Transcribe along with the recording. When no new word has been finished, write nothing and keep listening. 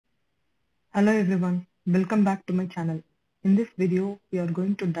Hello everyone, welcome back to my channel. In this video, we are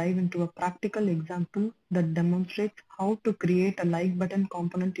going to dive into a practical example that demonstrates how to create a like button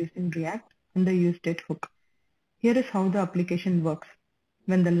component using React and the useState hook. Here is how the application works.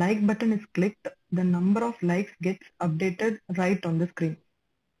 When the like button is clicked, the number of likes gets updated right on the screen.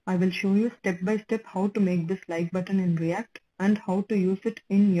 I will show you step by step how to make this like button in React and how to use it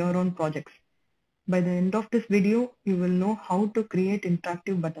in your own projects. By the end of this video, you will know how to create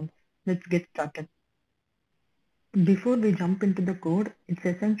interactive buttons. Let's get started. Before we jump into the code, it's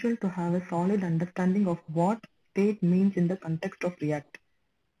essential to have a solid understanding of what state means in the context of React.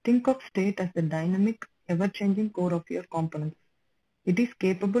 Think of state as the dynamic, ever-changing core of your components. It is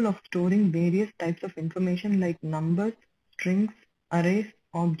capable of storing various types of information like numbers, strings, arrays,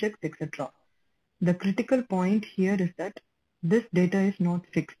 objects, etc. The critical point here is that this data is not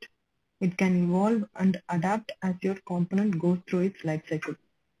fixed. It can evolve and adapt as your component goes through its lifecycle,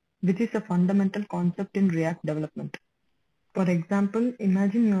 which is a fundamental concept in React development. For example,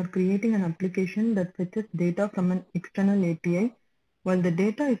 imagine you are creating an application that fetches data from an external API. While the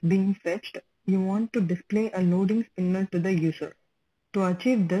data is being fetched, you want to display a loading signal to the user. To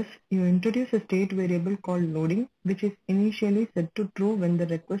achieve this, you introduce a state variable called loading, which is initially set to true when the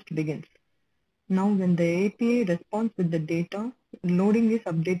request begins. Now, when the API responds with the data, loading is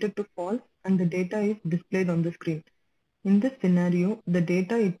updated to false and the data is displayed on the screen. In this scenario, the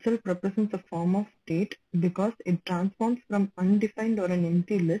data itself represents a form of state because it transforms from undefined or an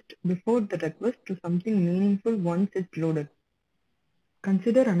empty list before the request to something meaningful once it's loaded.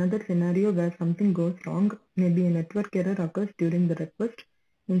 Consider another scenario where something goes wrong, maybe a network error occurs during the request.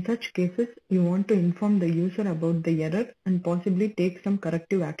 In such cases, you want to inform the user about the error and possibly take some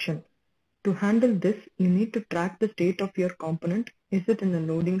corrective action. To handle this, you need to track the state of your component. Is it in a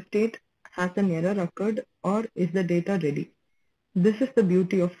loading state? Has an error occurred, or is the data ready? This is the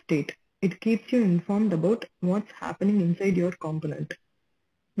beauty of state. It keeps you informed about what's happening inside your component.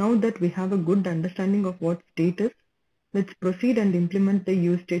 Now that we have a good understanding of what state is, let's proceed and implement the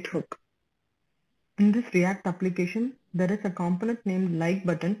useState hook. In this React application, there is a component named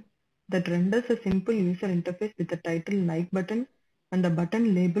LikeButton that renders a simple user interface with the title LikeButton and a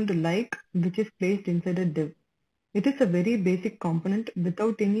button labeled like, which is placed inside a div. It is a very basic component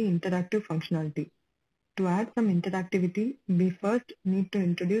without any interactive functionality. To add some interactivity, we first need to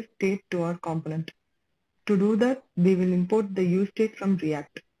introduce state to our component. To do that, we will import the useState from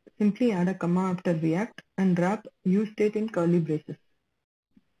React. Simply add a comma after React and wrap useState in curly braces.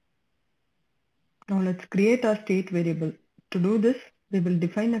 Now let's create our state variable. To do this, we will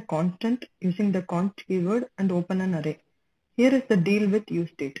define a constant using the const keyword and open an array. Here is the deal with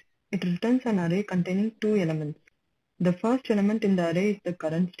useState. It returns an array containing two elements. The first element in the array is the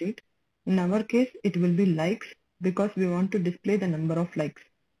current state. In our case, it will be likes because we want to display the number of likes.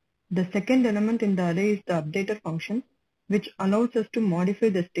 The second element in the array is the updater function, which allows us to modify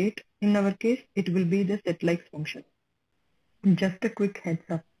the state. In our case, it will be the setLikes function. Just a quick heads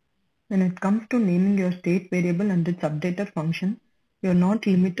up. When it comes to naming your state variable and its updater function, you are not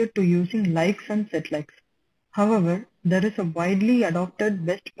limited to using likes and setLikes. However, there is a widely adopted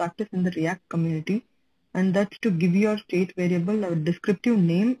best practice in the React community, and that's to give your state variable a descriptive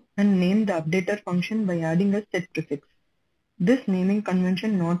name and name the updater function by adding a set prefix. This naming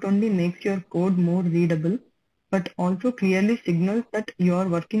convention not only makes your code more readable, but also clearly signals that you are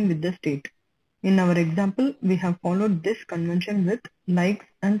working with the state. In our example, we have followed this convention with likes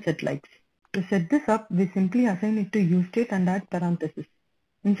and setLikes. To set this up, we simply assign it to useState and add parentheses.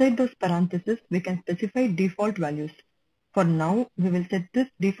 Inside those parentheses, we can specify default values. For now, we will set this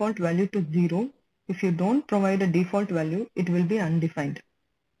default value to 0. If you don't provide a default value, it will be undefined.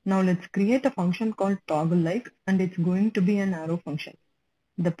 Now let's create a function called toggleLike, and it's going to be an arrow function.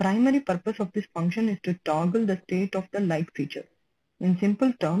 The primary purpose of this function is to toggle the state of the like feature. In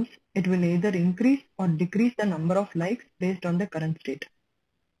simple terms, it will either increase or decrease the number of likes based on the current state.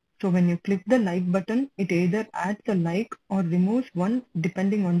 So when you click the like button, it either adds a like or removes one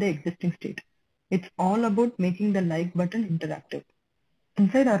depending on the existing state. It's all about making the like button interactive.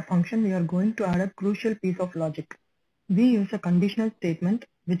 Inside our function, we are going to add a crucial piece of logic. We use a conditional statement,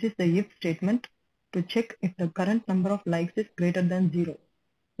 which is the if statement, to check if the current number of likes is greater than 0.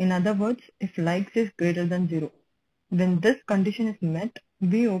 In other words, if likes is greater than 0. When this condition is met,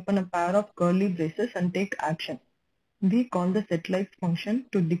 we open a pair of curly braces and take action. We call the setLikes function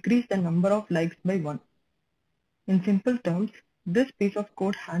to decrease the number of likes by 1. In simple terms, this piece of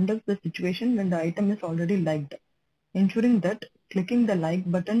code handles the situation when the item is already liked, ensuring that clicking the like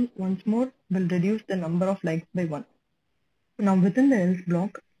button once more will reduce the number of likes by 1. Now within the else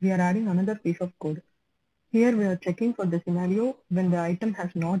block, we are adding another piece of code. Here we are checking for the scenario when the item has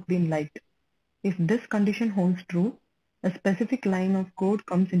not been liked. If this condition holds true, a specific line of code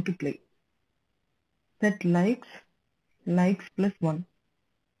comes into play. Set likes plus 1.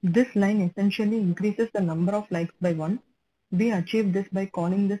 This line essentially increases the number of likes by 1. We achieve this by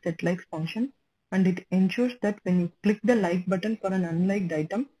calling the setLikes function, and it ensures that when you click the like button for an unliked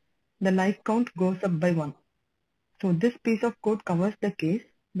item, the like count goes up by 1. So this piece of code covers the case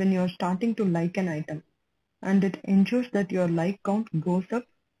when you are starting to like an item, and it ensures that your like count goes up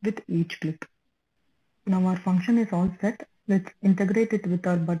with each click. Now our function is all set. Let's integrate it with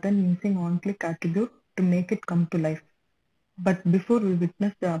our button using onClick attribute to make it come to life. But before we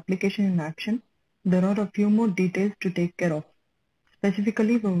witness the application in action, there are a few more details to take care of.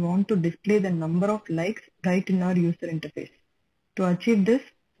 Specifically, we want to display the number of likes right in our user interface. To achieve this,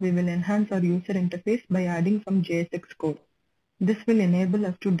 we will enhance our user interface by adding some JSX code. This will enable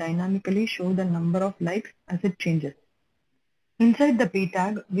us to dynamically show the number of likes as it changes. Inside the p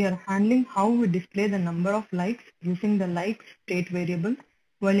tag, we are handling how we display the number of likes using the LikeState variable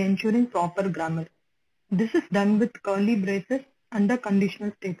while ensuring proper grammar. This is done with curly braces and a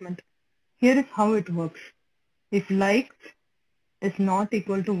conditional statement. Here is how it works. If likes is not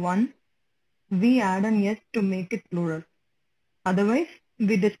equal to 1, we add an yes to make it plural. Otherwise,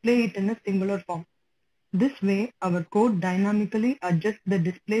 we display it in a singular form. This way, our code dynamically adjusts the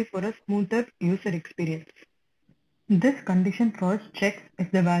display for a smoother user experience. This condition first checks if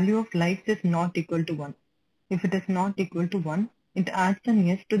the value of likes is not equal to 1. If it is not equal to 1, it adds an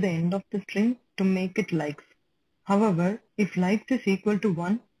yes to the end of the string to make it likes. However, if likes is equal to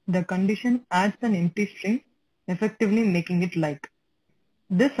 1, the condition adds an empty string, effectively making it like.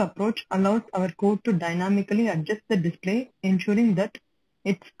 This approach allows our code to dynamically adjust the display, ensuring that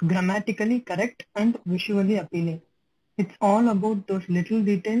it's grammatically correct and visually appealing. It's all about those little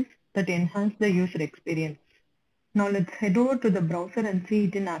details that enhance the user experience. Now let's head over to the browser and see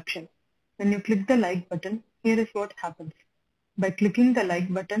it in action. When you click the like button, here is what happens. By clicking the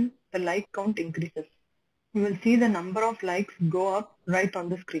like button, the like count increases. You will see the number of likes go up right on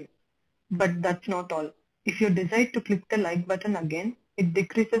the screen. But that's not all. If you decide to click the like button again, it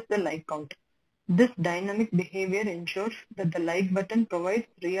decreases the like count. This dynamic behavior ensures that the like button provides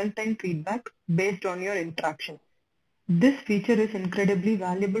real-time feedback based on your interaction. This feature is incredibly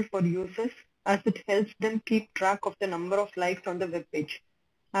valuable for users as it helps them keep track of the number of likes on the web page,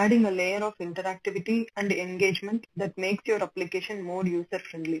 adding a layer of interactivity and engagement that makes your application more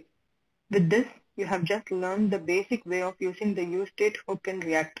user-friendly. With this, you have just learned the basic way of using the useState hook in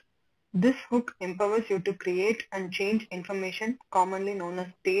React. This hook empowers you to create and change information commonly known as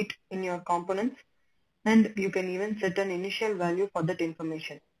state in your components, and you can even set an initial value for that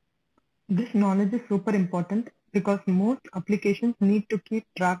information. This knowledge is super important because most applications need to keep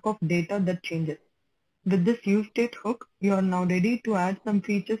track of data that changes. With this useState hook, you are now ready to add some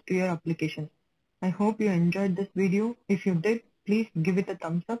features to your application. I hope you enjoyed this video. If you did, please give it a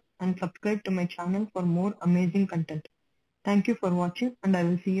thumbs up and subscribe to my channel for more amazing content. Thank you for watching, and I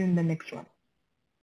will see you in the next one.